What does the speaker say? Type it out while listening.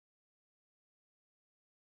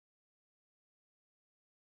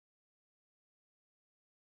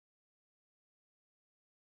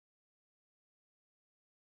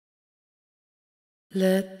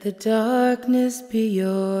Let the darkness be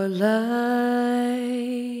your light.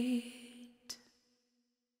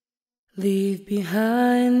 Leave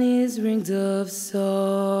behind these rings of sorrow.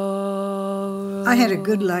 I had a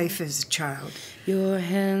good life as a child. Your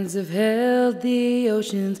hands have held the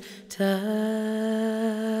oceans tight.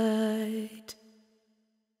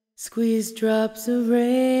 Squeeze drops of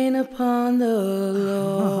rain upon the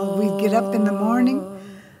lawn. We'd get up in the morning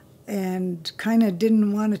and kind of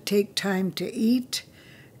didn't want to take time to eat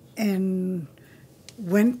and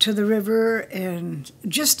went to the river, and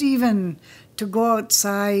just even to go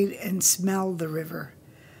outside and smell the river.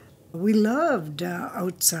 We loved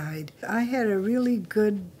outside. I had a really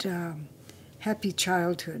good, happy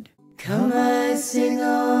childhood. Come I sing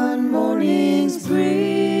on morning's breeze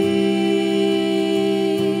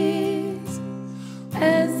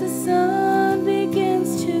as the sun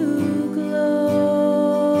begins to glow.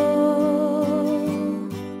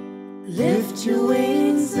 Lift your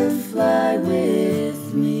wings and fly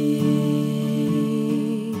with me.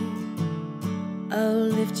 I'll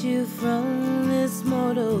lift you from this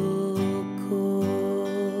mortal core.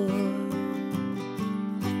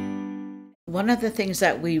 One of the things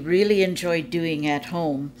that we really enjoyed doing at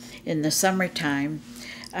home in the summertime,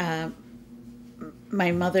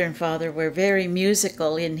 my mother and father were very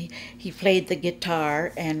musical, and he played the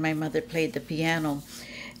guitar and my mother played the piano.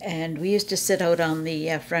 And we used to sit out on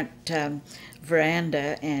the front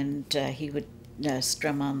veranda, and he would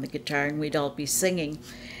strum on the guitar and we'd all be singing.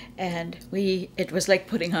 And it was like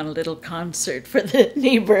putting on a little concert for the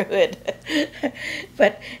neighborhood.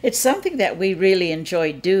 But it's something that we really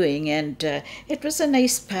enjoyed doing, and it was a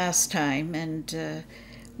nice pastime, and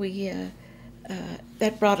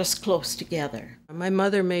that brought us close together. My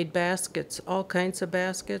mother made baskets, all kinds of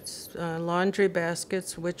baskets, laundry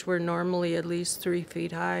baskets, which were normally at least 3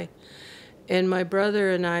 feet high. And my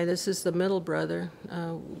brother and I, this is the middle brother,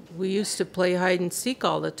 we used to play hide and seek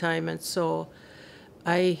all the time, and so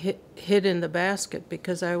I hid in the basket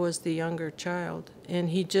because I was the younger child, and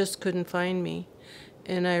he just couldn't find me.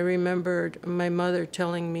 And I remembered my mother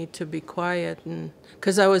telling me to be quiet, and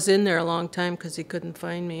because I was in there a long time because he couldn't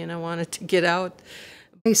find me and I wanted to get out.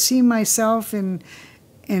 I see myself on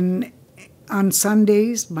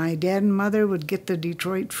Sundays, my dad and mother would get the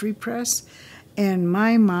Detroit Free Press, and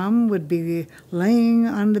my mom would be laying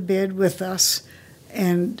on the bed with us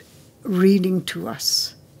and reading to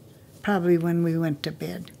us, probably when we went to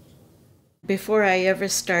bed. Before I ever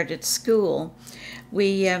started school,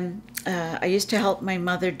 I used to help my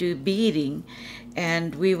mother do beading,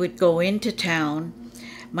 and we would go into town.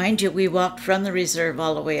 Mind you, we walked from the reserve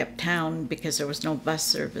all the way uptown because there was no bus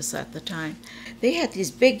service at the time. They had these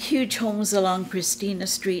big, huge homes along Christina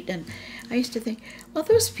Street, and I used to think, well,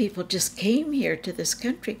 those people just came here to this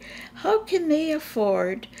country. How can they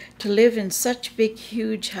afford to live in such big,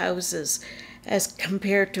 huge houses as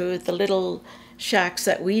compared to the little shacks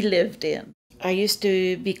that we lived in? I used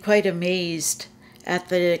to be quite amazed at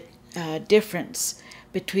the difference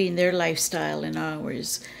between their lifestyle and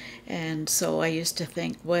ours. And so I used to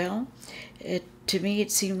think, well, to me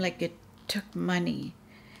it seemed like it took money.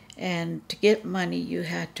 And to get money, you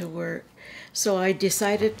had to work. So I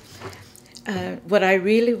decided what I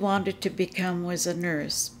really wanted to become was a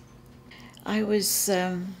nurse. I was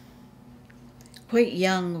quite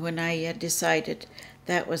young when I decided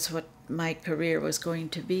that was what my career was going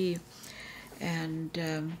to be. And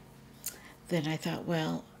then I thought,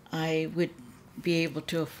 well, I would be able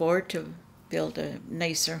to afford to build a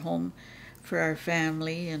nicer home for our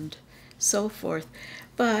family and so forth.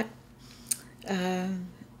 But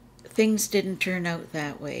things didn't turn out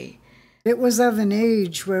that way. It was of an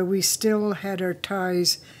age where we still had our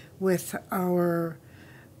ties with our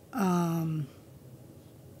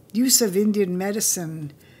use of Indian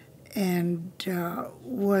medicine, and that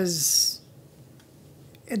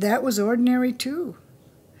was ordinary too.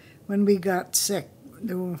 When we got sick,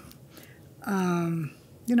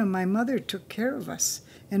 my mother took care of us,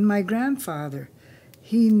 and my grandfather,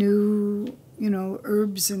 he knew,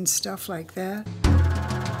 herbs and stuff like that.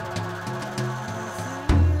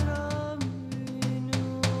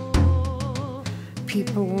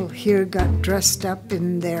 People here got dressed up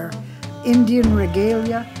in their Indian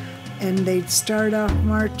regalia, and they'd start off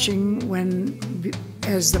marching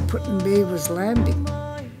as the Put-in-Bay was landing,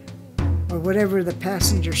 or whatever the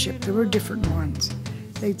passenger ship. There were different ones.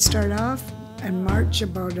 They'd start off and march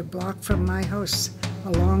about a block from my house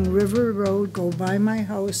along River Road, go by my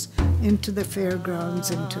house, into the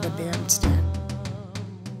fairgrounds, into the bandstand.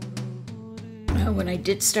 When I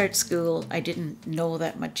did start school, I didn't know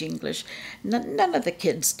that much English. None of the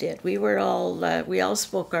kids did. We all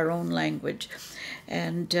spoke our own language.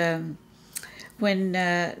 And When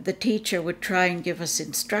the teacher would try and give us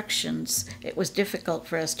instructions, it was difficult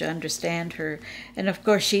for us to understand her. And of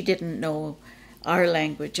course, she didn't know our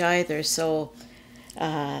language either, so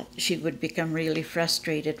she would become really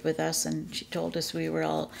frustrated with us, and she told us we were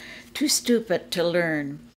all too stupid to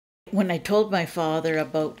learn. When I told my father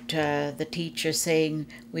about the teacher saying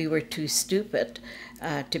we were too stupid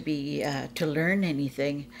to learn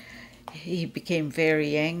anything, he became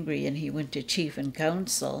very angry, and he went to chief and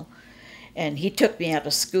council, and he took me out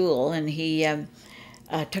of school, and he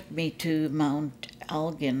took me to Mount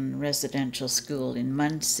Elgin Residential School in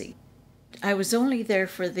Muncie. I was only there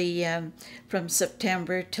for from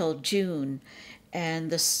September till June, and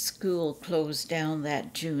the school closed down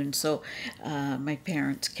that June, so my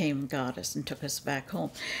parents came and got us and took us back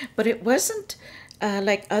home. But it wasn't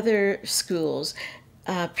like other schools.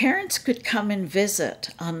 Parents could come and visit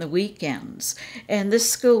on the weekends, and this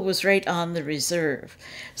school was right on the reserve.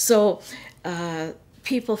 So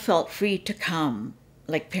people felt free to come,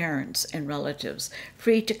 like parents and relatives,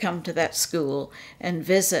 free to come to that school and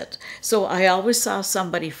visit. So I always saw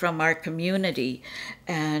somebody from our community,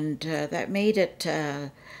 and that made it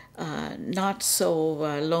not so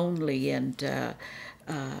lonely, and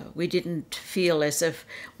we didn't feel as if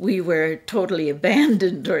we were totally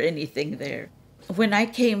abandoned or anything there. When I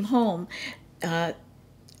came home,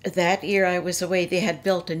 that year I was away, they had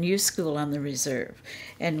built a new school on the reserve,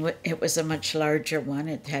 and it was a much larger one.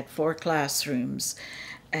 It had 4 classrooms,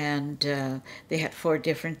 and they had 4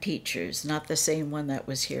 different teachers, not the same one that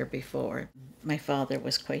was here before. My father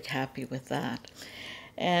was quite happy with that.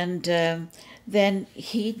 And then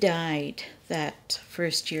he died that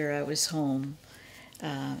first year I was home.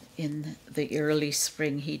 In the early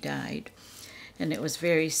spring he died, and it was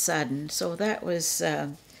very sudden, so that was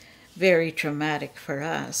very traumatic for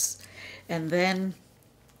us. And then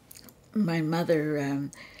my mother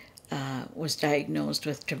was diagnosed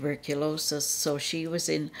with tuberculosis, so she was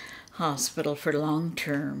in hospital for long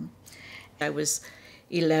term. I was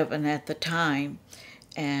 11 at the time,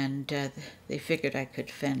 and they figured I could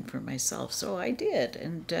fend for myself, so I did.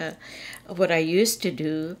 And what I used to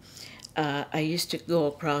do, I used to go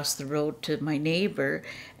across the road to my neighbor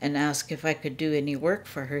and ask if I could do any work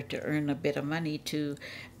for her to earn a bit of money to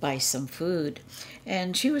buy some food.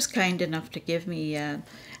 And she was kind enough to give me,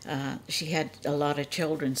 she had a lot of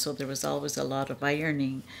children, so there was always a lot of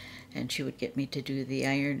ironing, and she would get me to do the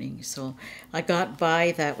ironing. So I got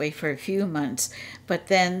by that way for a few months, but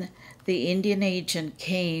then the Indian agent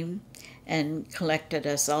came and collected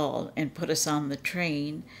us all and put us on the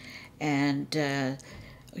train, and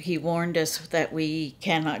he warned us that we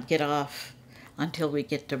cannot get off until we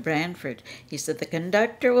get to Brantford. He said, the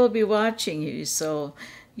conductor will be watching you, so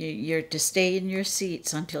you're to stay in your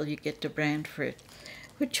seats until you get to Brantford,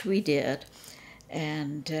 which we did.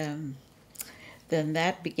 And then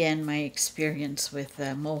that began my experience with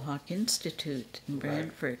Mohawk Institute in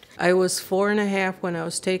Brantford. I was 4.5 when I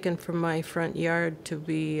was taken from my front yard to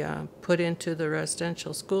be put into the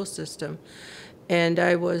residential school system, and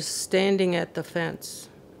I was standing at the fence,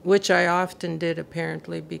 which I often did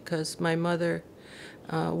apparently because my mother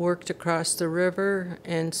worked across the river,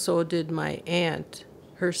 and so did my aunt,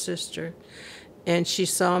 her sister, and she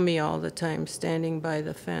saw me all the time standing by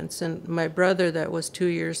the fence. And my brother, that was 2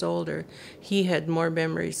 years older, he had more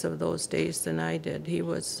memories of those days than I did. He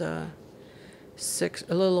was 6,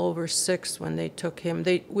 a little over 6 when they took him.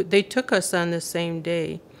 They took us on the same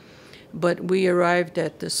day, but we arrived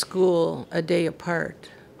at the school a day apart.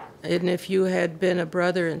 And if you had been a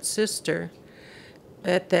brother and sister,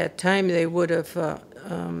 at that time they would have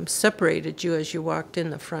separated you as you walked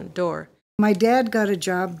in the front door. My dad got a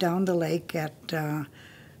job down the lake at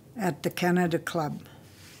the Canada Club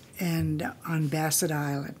and on Bassett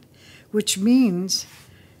Island, which means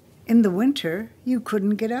in the winter you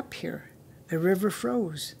couldn't get up here. The river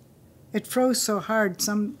froze. It froze so hard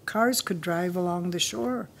some cars could drive along the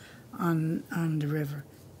shore on the river.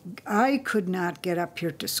 I could not get up here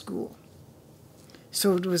to school,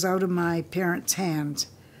 so it was out of my parents' hands.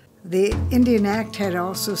 The Indian Act had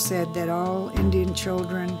also said that all Indian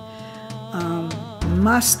children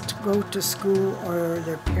must go to school or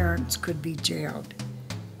their parents could be jailed.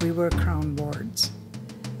 We were Crown wards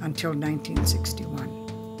until 1961.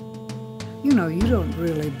 You know, you don't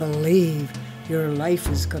really believe your life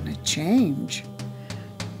is going to change.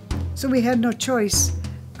 So we had no choice.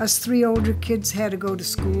 Us 3 older kids had to go to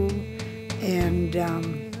school, and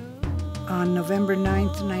on November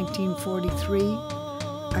 9th,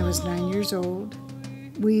 1943, I was 9 years old.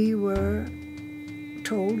 We were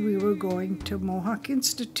told we were going to Mohawk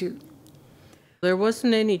Institute. There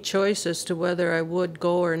wasn't any choice as to whether I would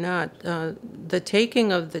go or not. The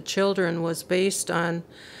taking of the children was based on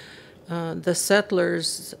the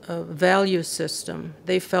settlers' value system.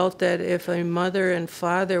 They felt that if a mother and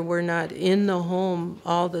father were not in the home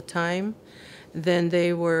all the time, then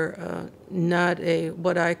they were not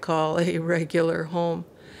what I call a regular home.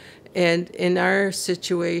 And in our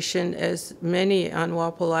situation, as many on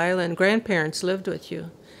Walpole Island, grandparents lived with you.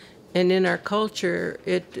 And in our culture,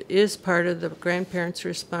 it is part of the grandparents'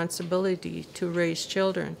 responsibility to raise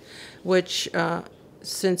children, which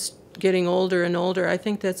since getting older and older, I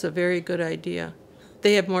think that's a very good idea.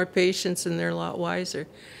 They have more patience and they're a lot wiser.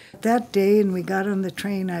 That day, and we got on the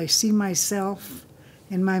train, I see myself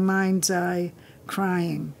in my mind's eye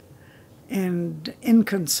crying and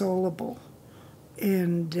inconsolable.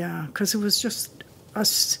 And because it was just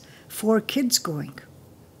us 4 kids going.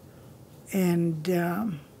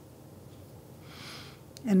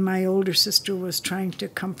 And my older sister was trying to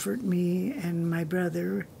comfort me and my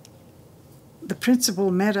brother. The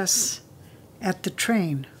principal met us at the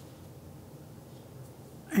train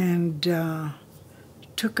and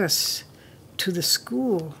took us to the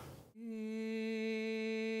school.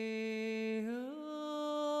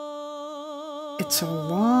 It's a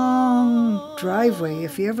long driveway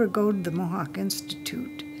if you ever go to the Mohawk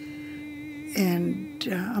Institute. And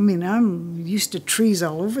I'm used to trees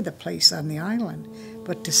all over the place on the island,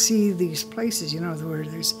 but to see these places, where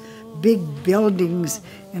there's big buildings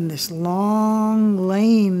in this long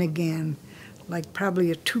lane again, like probably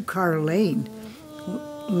a 2-car lane,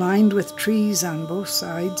 lined with trees on both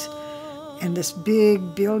sides, and this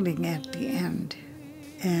big building at the end.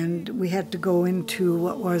 And we had to go into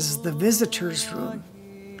what was the visitors' room.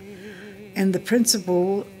 And the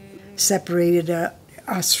principal separated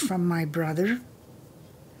us from my brother.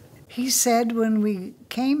 He said when we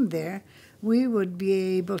came there, we would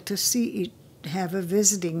be able to have a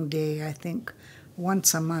visiting day, I think,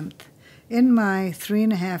 once a month. In my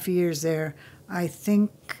 3.5 years there, I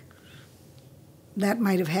think that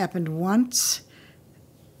might have happened once.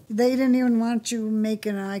 They didn't even want you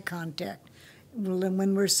making eye contact.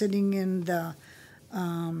 When we're sitting in the,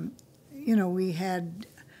 we had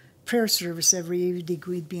prayer service every evening,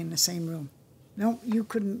 we'd be in the same room. No, you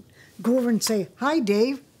couldn't go over and say, "Hi,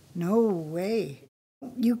 Dave." No way.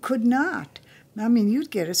 You could not. You'd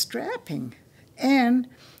get a strapping. And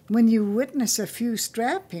when you witness a few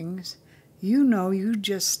strappings, you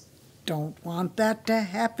just don't want that to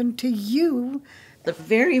happen to you. The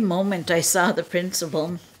very moment I saw the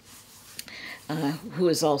principal, who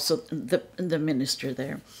is also the minister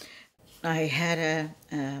there, I had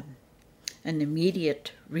an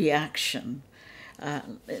immediate reaction,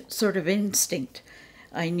 sort of instinct.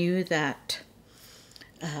 I knew that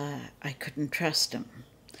I couldn't trust him.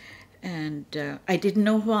 And I didn't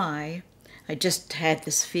know why. I just had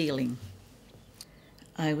this feeling.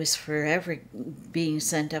 I was forever being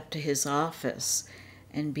sent up to his office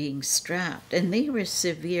and being strapped. And they were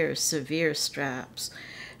severe, severe straps.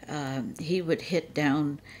 He would hit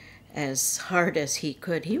down as hard as he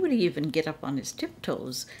could. He would even get up on his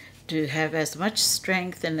tiptoes to have as much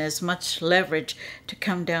strength and as much leverage to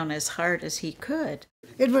come down as hard as he could.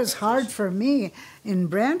 It was hard for me in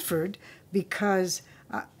Brantford because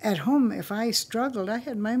at home, if I struggled, I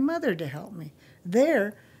had my mother to help me.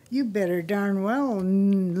 There, you better darn well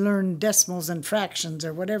learn decimals and fractions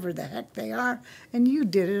or whatever the heck they are, and you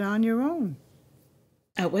did it on your own.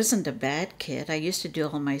 I wasn't a bad kid. I used to do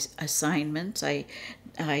all my assignments. I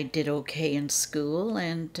did okay in school,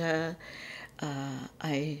 and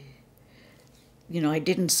I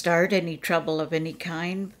didn't start any trouble of any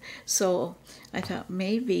kind. So I thought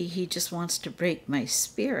maybe he just wants to break my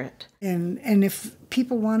spirit. And if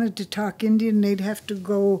people wanted to talk Indian, they'd have to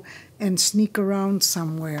go and sneak around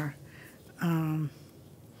somewhere. And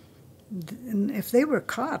if they were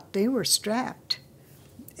caught, they were strapped.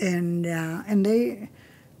 And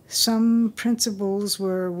some principals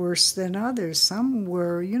were worse than others. Some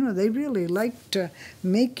were, they really liked to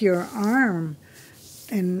make your arm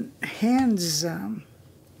and hands,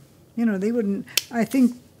 they wouldn't, I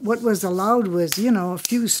think what was allowed was, a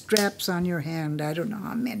few straps on your hand. I don't know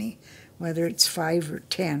how many, whether it's 5 or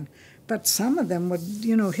 10. But some of them would,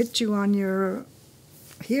 hit you on your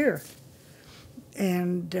here.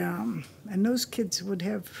 And those kids would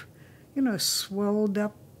have, swelled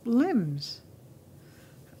up limbs.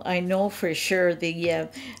 I know for sure the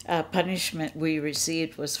punishment we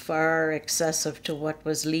received was far excessive to what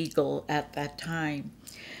was legal at that time.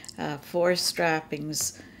 4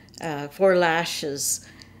 strappings, 4 lashes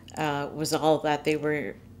was all that they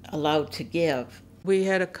were allowed to give. We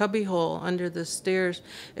had a cubby hole under the stairs,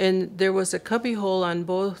 and there was a cubby hole on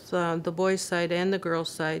both the boys' side and the girls'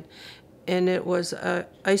 side, and it was a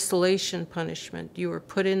isolation punishment. You were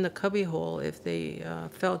put in the cubby hole if they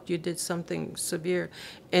felt you did something severe,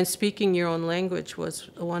 and speaking your own language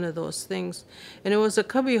was one of those things. And it was a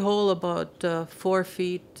cubby hole about 4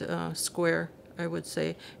 feet square, I would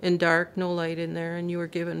say, and dark, no light in there, and you were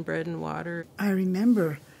given bread and water. I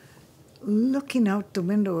remember looking out the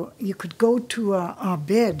window. You could go to a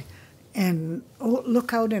bed and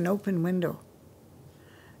look out an open window.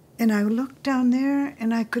 And I looked down there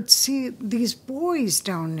and I could see these boys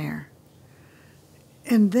down there.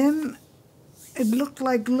 And then it looked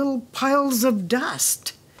like little piles of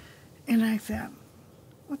dust. And I thought,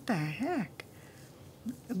 what the heck?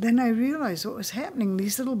 Then I realized what was happening.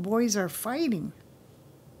 These little boys are fighting.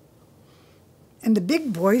 And the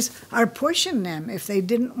big boys are pushing them if they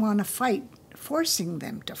didn't want to fight, forcing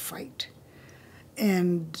them to fight.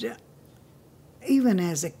 And even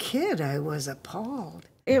as a kid, I was appalled.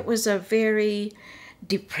 It was a very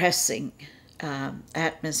depressing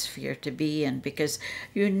atmosphere to be in, because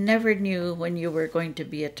you never knew when you were going to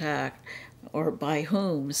be attacked or by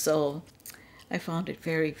whom. So I found it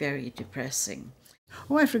very, very depressing.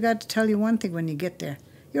 Oh, I forgot to tell you one thing when you get there.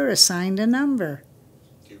 You're assigned a number.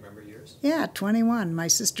 Do you remember yours? Yeah, 21. My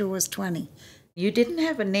sister was 20. You didn't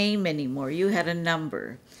have a name anymore. You had a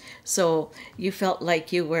number. So you felt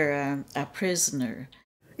like you were a prisoner.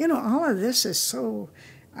 You know, all of this is so,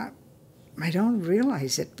 I don't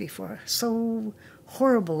realize it before, so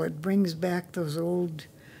horrible. It brings back those old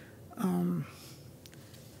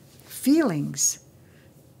feelings.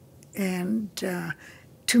 And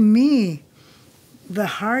to me, the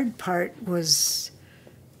hard part was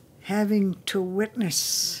having to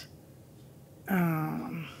witness,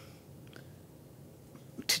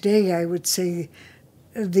 today I would say,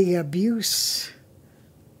 the abuse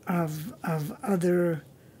of other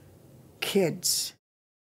kids.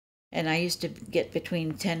 And I used to get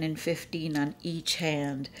between 10 and 15 on each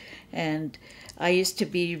hand. And I used to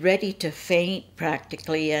be ready to faint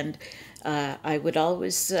practically, and I would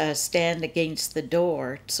always stand against the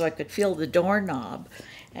door so I could feel the doorknob.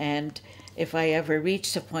 And if I ever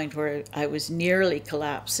reached a point where I was nearly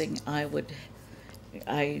collapsing,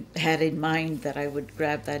 I had in mind that I would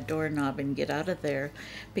grab that doorknob and get out of there,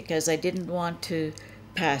 because I didn't want to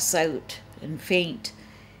pass out and faint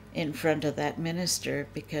in front of that minister,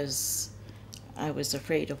 because I was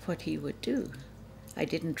afraid of what he would do. I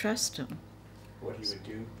didn't trust him. What he would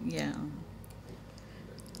do? Yeah.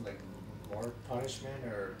 Like more punishment,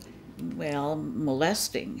 or? Well,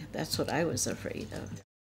 molesting. That's what I was afraid of.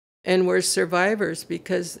 And we're survivors,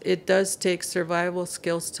 because it does take survival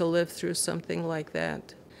skills to live through something like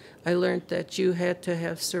that. I learned that you had to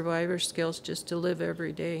have survivor skills just to live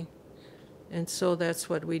every day. And so that's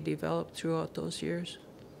what we developed throughout those years.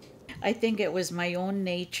 I think it was my own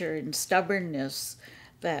nature and stubbornness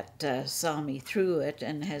that saw me through it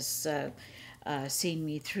and has seen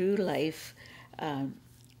me through life. And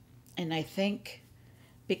I think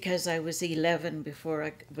because I was 11 before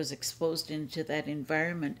I was exposed into that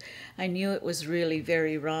environment, I knew it was really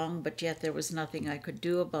very wrong, but yet there was nothing I could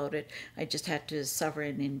do about it. I just had to suffer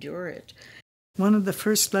and endure it. One of the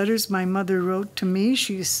first letters my mother wrote to me,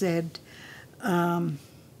 she said, you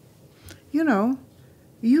know,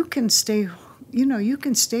 you can stay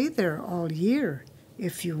there all year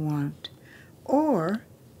if you want. Or,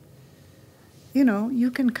 you know, you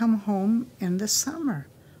can come home in the summer.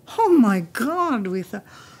 Oh my God, we thought,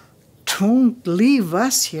 don't leave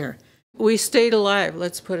us here. We stayed alive,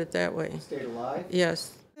 let's put it that way. Stayed alive?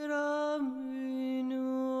 Yes.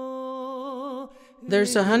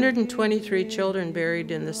 There's 123 children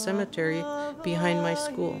buried in the cemetery behind my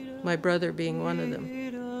school, my brother being one of them.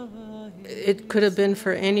 It could have been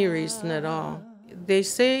for any reason at all. They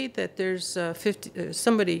say that there's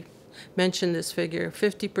somebody mentioned this figure,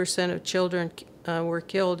 50% of children were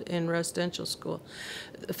killed in residential school.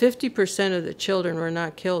 50% of the children were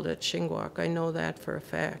not killed at Shingwak. I know that for a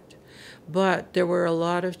fact. But there were a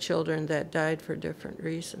lot of children that died for different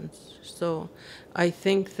reasons. So I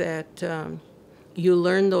think that you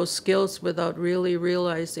learn those skills without really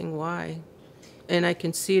realizing why. And I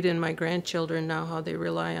can see it in my grandchildren now, how they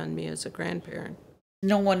rely on me as a grandparent.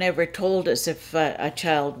 No one ever told us if a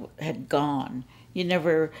child had gone.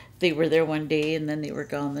 They were there one day and then they were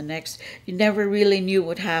gone the next. You never really knew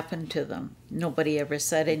what happened to them. Nobody ever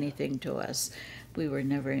said anything to us. We were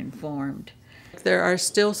never informed. There are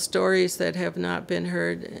still stories that have not been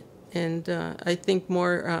heard, and I think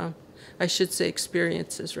more, I should say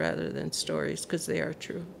experiences rather than stories, because they are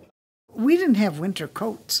true. We didn't have winter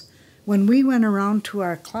coats. When we went around to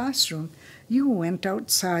our classroom, You went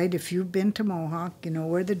outside, if you've been to Mohawk, you know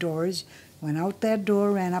where the door is, went out that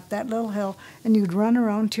door, ran up that little hill, and you'd run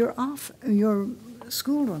around to your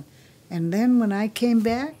schoolroom. And then when I came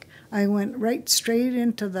back, I went right straight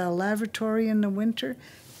into the lavatory in the winter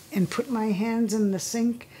and put my hands in the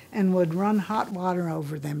sink and would run hot water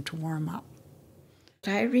over them to warm up.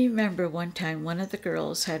 I remember one time one of the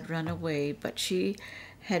girls had run away, but she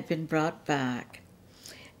had been brought back,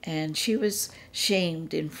 and she was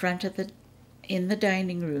shamed in the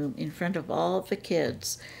dining room in front of all the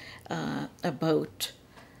kids about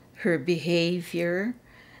her behavior,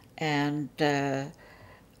 and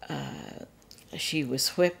she was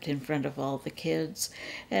whipped in front of all the kids.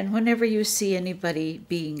 And whenever you see anybody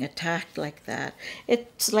being attacked like that,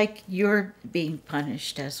 it's like you're being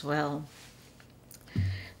punished as well.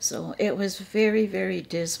 So it was very, very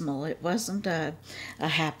dismal. It wasn't a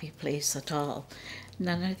happy place at all.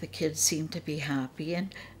 None of the kids seemed to be happy,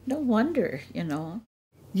 and no wonder, you know.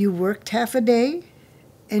 You worked half a day,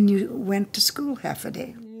 and you went to school half a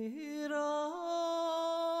day.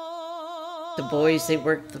 The boys, they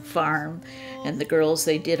worked the farm, and the girls,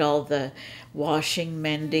 they did all the washing,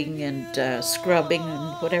 mending, and scrubbing,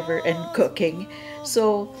 and whatever, and cooking.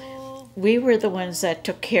 So we were the ones that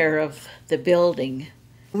took care of the building.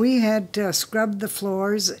 We had scrubbed the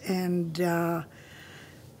floors and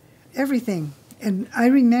everything. And I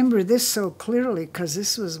remember this so clearly because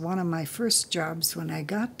this was one of my first jobs when I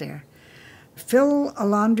got there. Fill a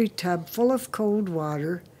laundry tub full of cold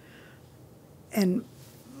water and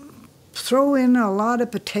throw in a lot of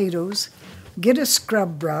potatoes, get a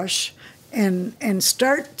scrub brush, and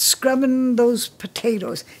start scrubbing those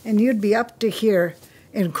potatoes. And you'd be up to here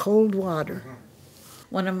in cold water.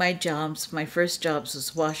 One of my jobs, my first jobs,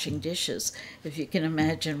 was washing dishes. If you can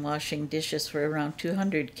imagine washing dishes for around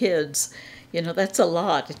 200 kids, you know, that's a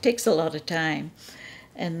lot. It takes a lot of time.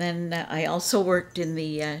 And then I also worked in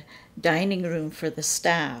the dining room for the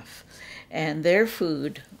staff. And their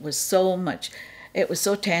food was so much, it was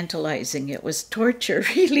so tantalizing. It was torture,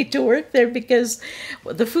 really, to work there because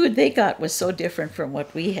the food they got was so different from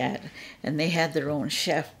what we had. And they had their own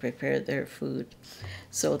chef prepare their food.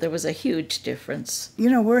 So there was a huge difference. You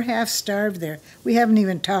know, we're half starved there. We haven't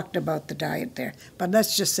even talked about the diet there, but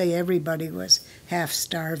let's just say everybody was half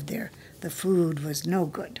starved there. The food was no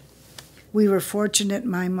good. We were fortunate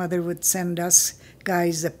my mother would send us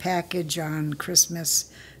guys a package on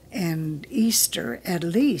Christmas and Easter at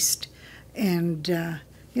least. And,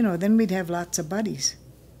 you know, then we'd have lots of buddies.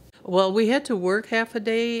 Well, we had to work half a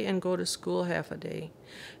day and go to school half a day.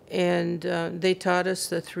 And they taught us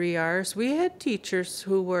the 3 R's. We had teachers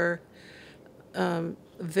who were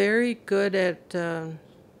very good at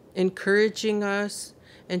encouraging us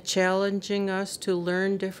and challenging us to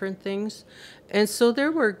learn different things. And so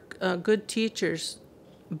there were good teachers,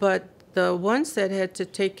 but the ones that had to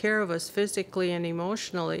take care of us physically and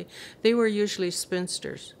emotionally, they were usually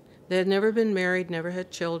spinsters. They had never been married, never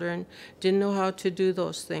had children, didn't know how to do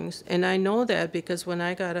those things. And I know that because when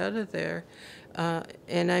I got out of there,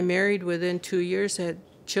 and I married within 2 years, had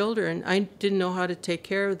children, I didn't know how to take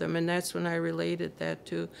care of them, and that's when I related that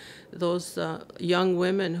to those young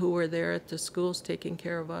women who were there at the schools taking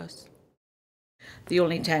care of us. The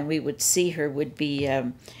only time we would see her would be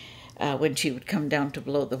when she would come down to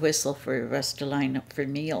blow the whistle for us to line up for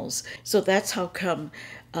meals. So that's how come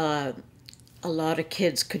a lot of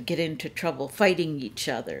kids could get into trouble fighting each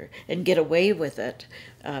other and get away with it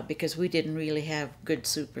because we didn't really have good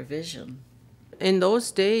supervision. In those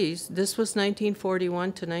days, this was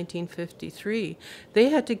 1941 to 1953, they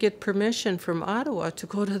had to get permission from Ottawa to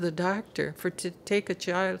go to the doctor, to take a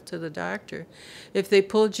child to the doctor. If they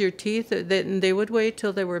pulled your teeth, they would wait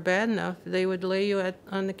till they were bad enough. They would lay you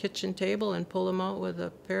on the kitchen table and pull them out with a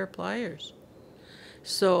pair of pliers.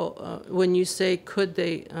 So when you say could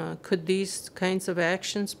these kinds of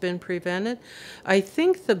actions been prevented, I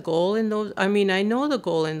think the goal in those, I know the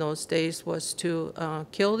goal in those days was to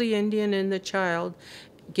kill the Indian and the child,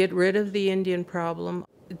 get rid of the Indian problem.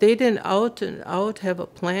 They didn't out and out have a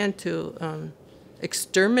plan to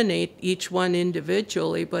exterminate each one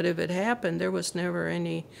individually, but if it happened, there was never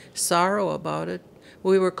any sorrow about it.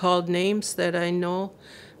 We were called names that I know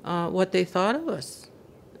what they thought of us.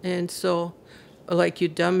 And so, like, you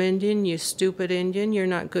dumb Indian, you stupid Indian, you're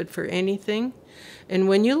not good for anything. And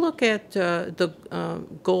when you look at the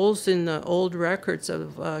goals in the old records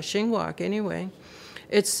of Shingwak anyway,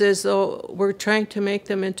 it says, oh, we're trying to make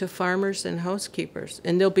them into farmers and housekeepers,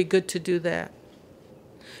 and they'll be good to do that.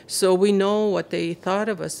 So we know what they thought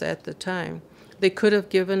of us at the time. They could have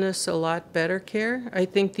given us a lot better care. I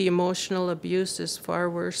think the emotional abuse is far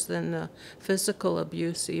worse than the physical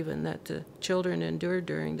abuse even that the children endured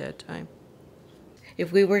during that time.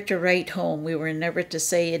 if we were to write home, we were never to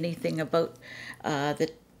say anything about the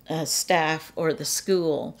staff or the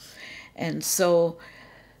school. And so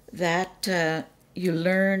that you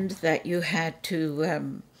learned that you had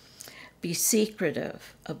to be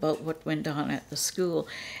secretive about what went on at the school.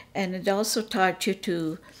 And it also taught you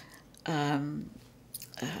to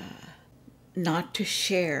not to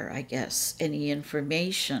share, I guess, any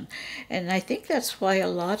information. And I think that's why a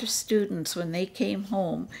lot of students, when they came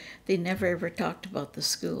home, they never ever talked about the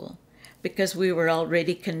school, because we were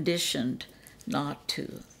already conditioned not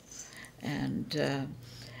to. And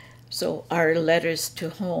so our letters to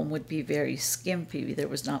home would be very skimpy. There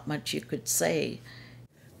was not much you could say.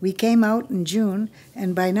 We came out in June,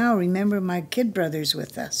 and by now, remember, my kid brother's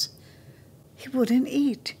with us. He wouldn't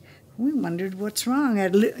eat. We wondered what's wrong.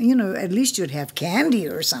 At least you'd have candy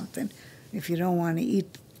or something if you don't want to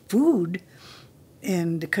eat food,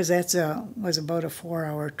 and because was about a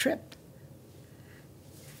 4-hour trip.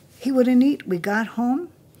 He wouldn't eat. We got home.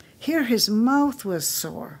 Here his mouth was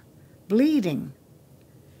sore, bleeding.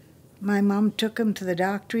 My mom took him to the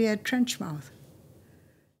doctor. He had trench mouth.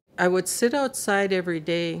 I would sit outside every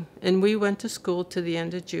day, and we went to school to the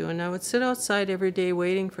end of June. I would sit outside every day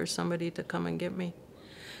waiting for somebody to come and get me.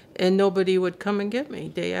 And nobody would come and get me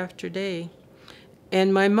day after day.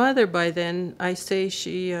 And my mother, by then, I say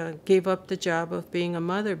she gave up the job of being a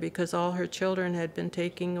mother because all her children had been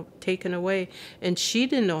taken away. And she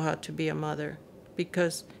didn't know how to be a mother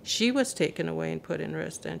because she was taken away and put in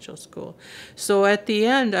residential school. So at the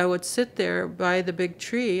end, I would sit there by the big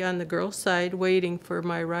tree on the girls' side waiting for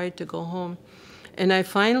my ride to go home. And I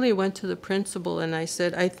finally went to the principal and I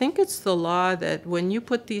said, I think it's the law that when you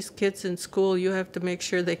put these kids in school, you have to make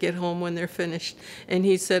sure they get home when they're finished. And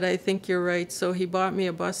he said, I think you're right. So he bought me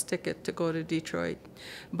a bus ticket to go to Detroit.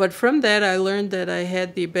 But from that, I learned that I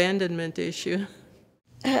had the abandonment issue.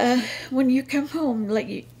 When you come home,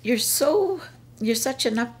 like you're such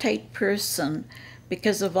an uptight person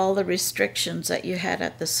because of all the restrictions that you had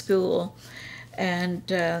at the school. And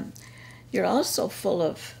you're also full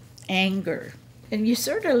of anger. And you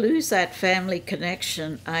sort of lose that family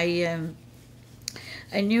connection. I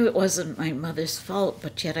knew it wasn't my mother's fault,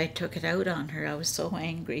 but yet I took it out on her. I was so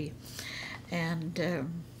angry. And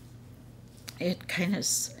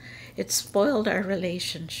it spoiled our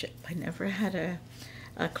relationship. I never had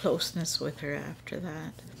a closeness with her after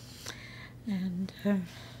that. And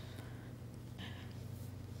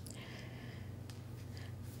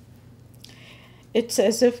it's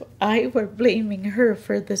as if I were blaming her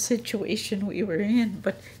for the situation we were in,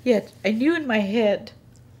 but yet I knew in my head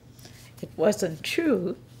it wasn't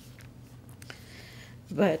true.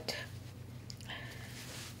 But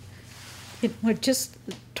it was just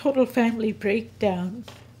a total family breakdown.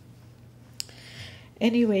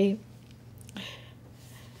 Anyway,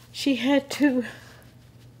 she had to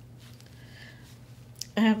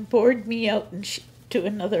board me out to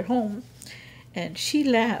another home, and she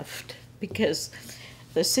laughed because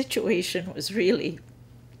the situation was really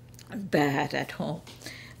bad at home.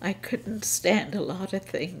 I couldn't stand a lot of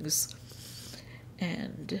things.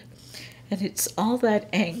 And it's all that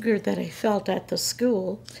anger that I felt at the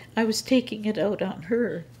school, I was taking it out on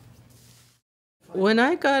her. When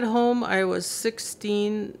I got home, I was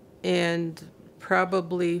 16 and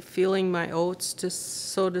probably feeling my oats,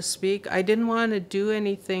 so to speak. I didn't want to do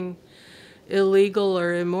anything illegal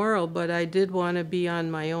or immoral, but I did want to be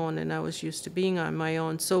on my own, and I was used to being on my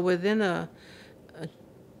own. So within a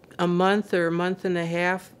month or a month and a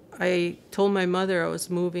half, I told my mother I was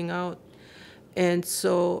moving out. And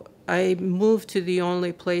so I moved to the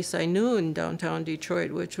only place I knew in downtown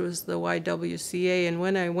Detroit, which was the YWCA. And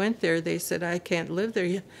when I went there, they said, I can't live there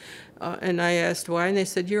yet. And I asked why, and they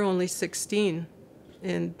said, you're only 16,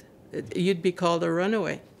 and you'd be called a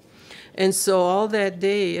runaway. And so all that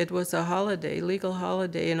day, it was a holiday, legal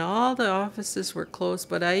holiday, and all the offices were closed,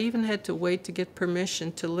 but I even had to wait to get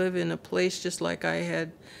permission to live in a place just like I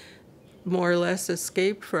had more or less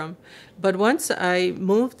escaped from. But once I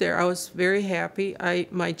moved there, I was very happy.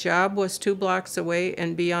 My job was 2 blocks away,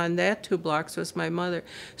 and beyond that 2 blocks was my mother.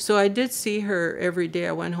 So I did see her every day.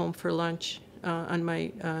 I went home for lunch on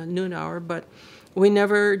my noon hour, but we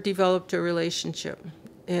never developed a relationship.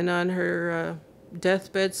 And on her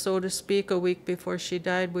deathbed, so to speak, a week before she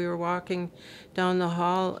died, we were walking down the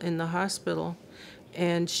hall in the hospital,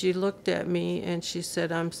 and she looked at me and she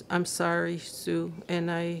said, I'm sorry, Sue.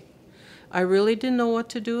 And I really didn't know what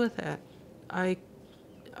to do with that. I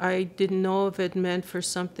didn't know if it meant for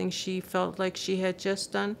something she felt like she had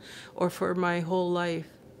just done or for my whole life.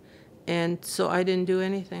 And so I didn't do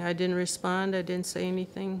anything. I didn't respond. I didn't say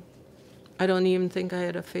anything. I don't even think I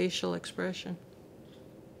had a facial expression.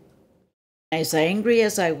 As angry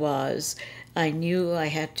as I was, I knew I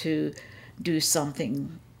had to do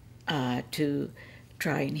something to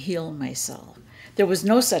try and heal myself. There was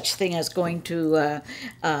no such thing as going to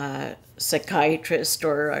a psychiatrist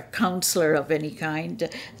or a counselor of any kind.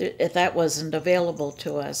 That wasn't available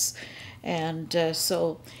to us. And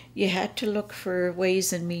so you had to look for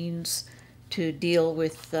ways and means to deal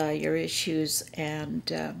with your issues.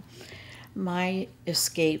 And my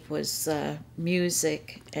escape was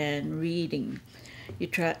music and reading.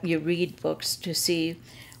 You read books to see,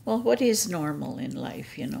 well, what is normal in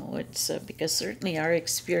life, you know. It's because certainly our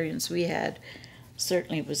experience we had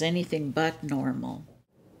certainly was anything but normal.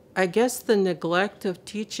 I guess the neglect of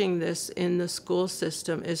teaching this in the school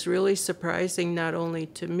system is really surprising, not only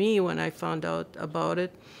to me when I found out about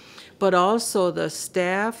it, but also the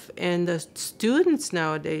staff and the students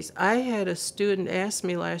nowadays. I had a student ask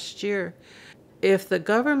me last year, if the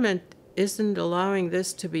government isn't allowing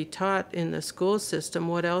this to be taught in the school system,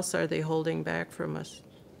 what else are they holding back from us?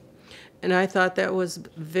 And I thought that was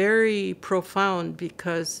very profound,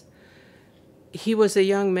 because he was a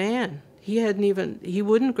young man. He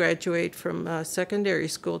wouldn't graduate from secondary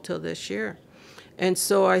school till this year. And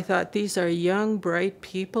so I thought, these are young, bright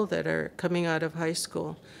people that are coming out of high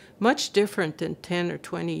school. Much different than 10 or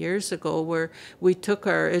 20 years ago, where we took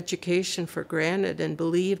our education for granted and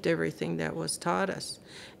believed everything that was taught us.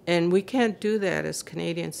 And we can't do that as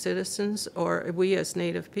Canadian citizens, or we as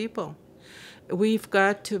Native people. We've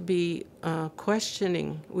got to be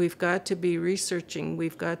questioning, we've got to be researching,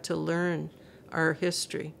 we've got to learn our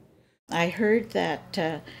history. I heard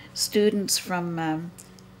that students from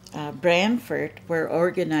Brantford were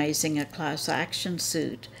organizing a class action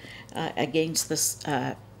suit against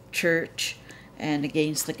the church and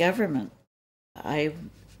against the government. I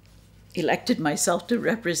elected myself to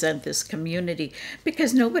represent this community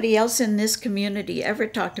because nobody else in this community ever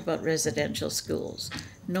talked about residential schools.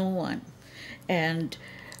 No one. And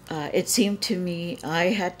it seemed to me I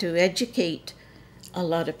had to educate a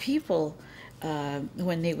lot of people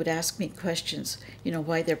when they would ask me questions, you know,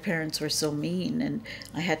 why their parents were so mean, and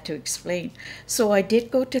I had to explain. So I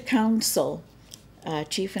did go to council,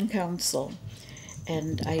 chief and council,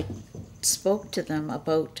 and I spoke to them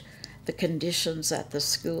about the conditions at the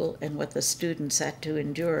school and what the students had to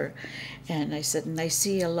endure. And I said, and I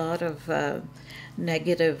see a lot of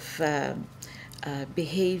negative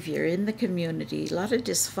behavior in the community, a lot of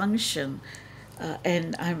dysfunction.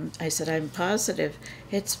 And I said, I'm positive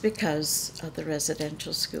it's because of the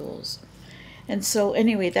residential schools. And so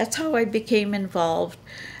anyway, that's how I became involved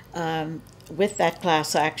with that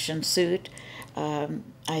class action suit.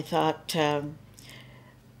 I thought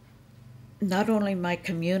not only my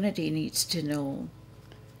community needs to know,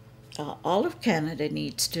 all of Canada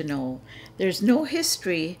needs to know. There's no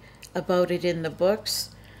history about it in the books.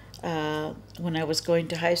 When I was going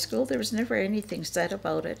to high school, there was never anything said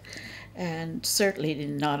about it. And certainly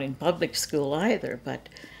not in public school either, but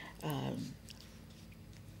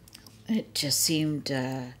it just seemed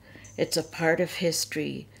it's a part of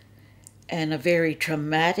history, and a very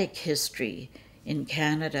traumatic history in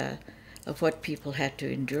Canada of what people had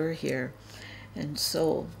to endure here. And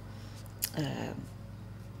so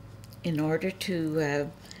in order to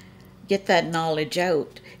get that knowledge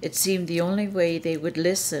out, it seemed the only way they would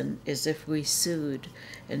listen is if we sued.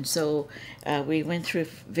 And so we went through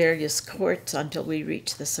various courts until we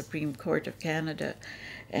reached the Supreme Court of Canada,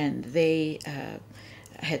 and they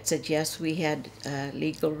had said yes, we had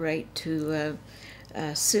legal right to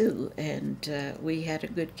sue, and we had a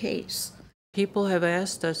good case. People have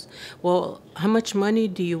asked us, well, how much money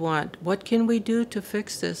do you want? What can we do to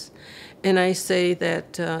fix this? And I say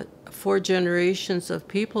that 4 generations of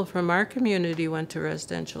people from our community went to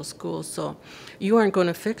residential schools, so you aren't going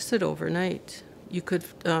to fix it overnight. You could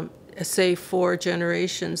say 4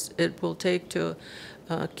 generations it will take to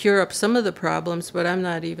cure up some of the problems, but I'm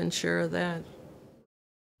not even sure of that.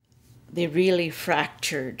 They really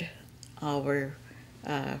fractured our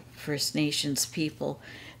First Nations people,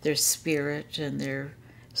 their spirit and their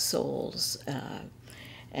souls.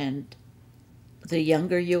 And the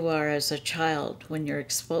younger you are as a child, when you're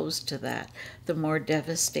exposed to that, the more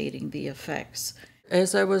devastating the effects.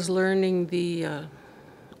 As I was learning the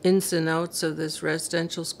ins and outs of this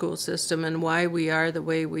residential school system and why we are the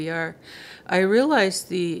way we are, I realized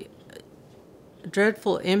the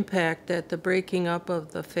dreadful impact that the breaking up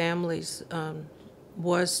of the families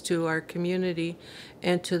was to our community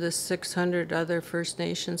and to the 600 other First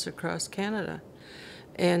Nations across Canada.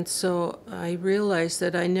 And so I realized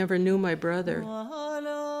that I never knew my brother.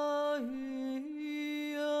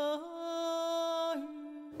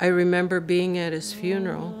 I remember being at his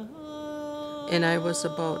funeral, and I was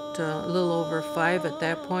about a little over 5 at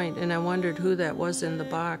that point, and I wondered who that was in the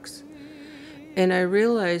box. And I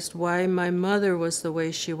realized why my mother was the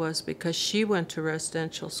way she was, because she went to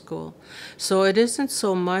residential school. So it isn't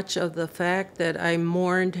so much of the fact that I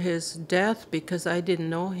mourned his death because I didn't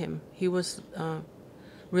know him. He was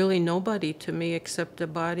really nobody to me except a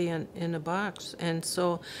body in a box. And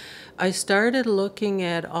so I started looking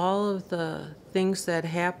at all of the things that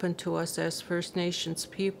happened to us as First Nations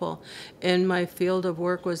people, and my field of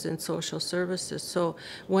work was in social services. So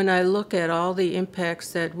when I look at all the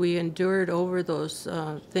impacts that we endured over those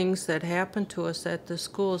things that happened to us at the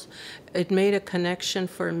schools, it made a connection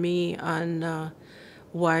for me on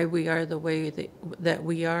why we are the way that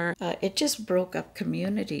we are. It just broke up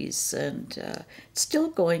communities, and it's still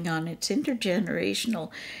going on. It's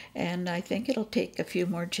intergenerational, and I think it'll take a few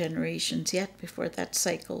more generations yet before that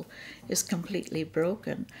cycle is completely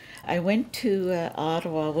broken. I went to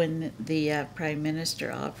Ottawa when the Prime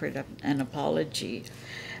Minister offered an apology.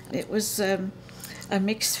 It was a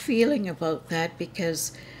mixed feeling about that,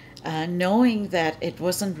 because knowing that it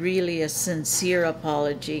wasn't really a sincere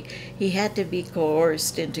apology, he had to be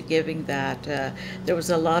coerced into giving that. There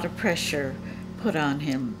was a lot of pressure put on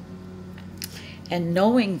him. And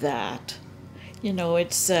knowing that, you know,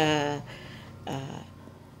 it's, I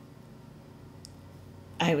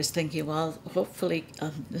was thinking, well, hopefully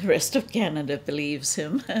the rest of Canada believes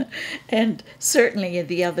him. And certainly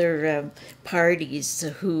the other parties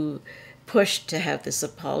who pushed to have this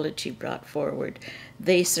apology brought forward,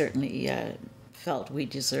 they certainly felt we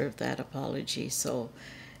deserved that apology. So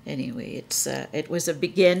anyway, it was a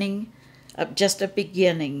beginning, just a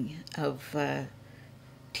beginning of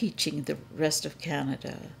teaching the rest of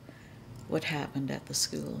Canada what happened at the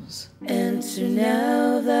schools. Enter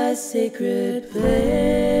now thy sacred place.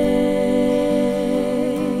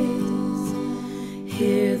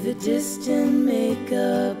 Hear the distant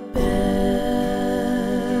make-up bells.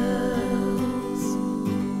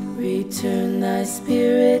 Return thy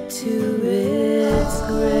spirit to its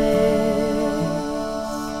grave.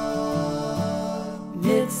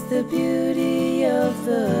 Midst the beauty of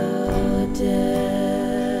the dead.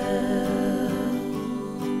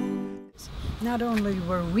 Not only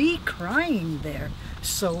were we crying there,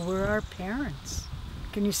 so were our parents.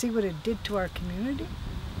 Can you see what it did to our community?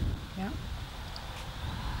 Yeah.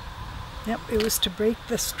 Yep, it was to break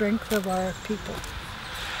the strength of our people.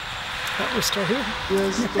 But we're still here.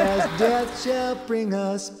 Just as death shall bring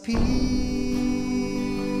us peace,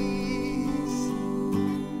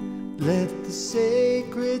 let the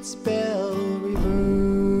sacred spell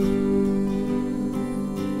reverse.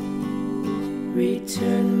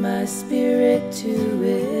 Return my spirit to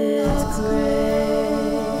its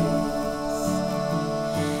grace,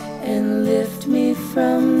 and lift me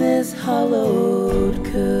from this hallowed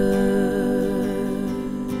curse.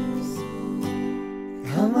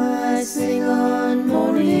 Come I sing on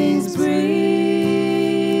morning's breeze,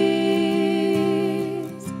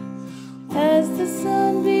 as the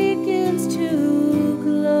sun begins to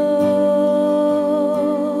glow.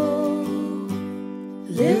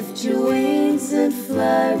 Lift your wings and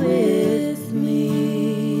fly with me.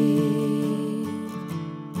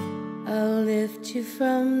 I'll lift you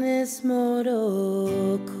from this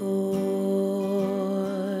mortal coil.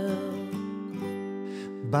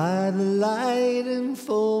 By the light and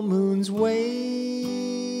full moon's wane,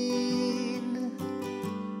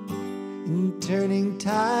 in turning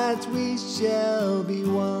tides we shall be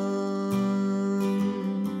one.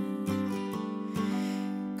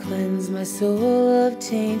 Cleanse my soul of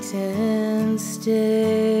taint and stain.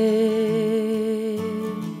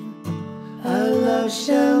 Our love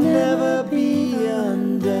shall never be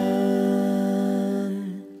undone.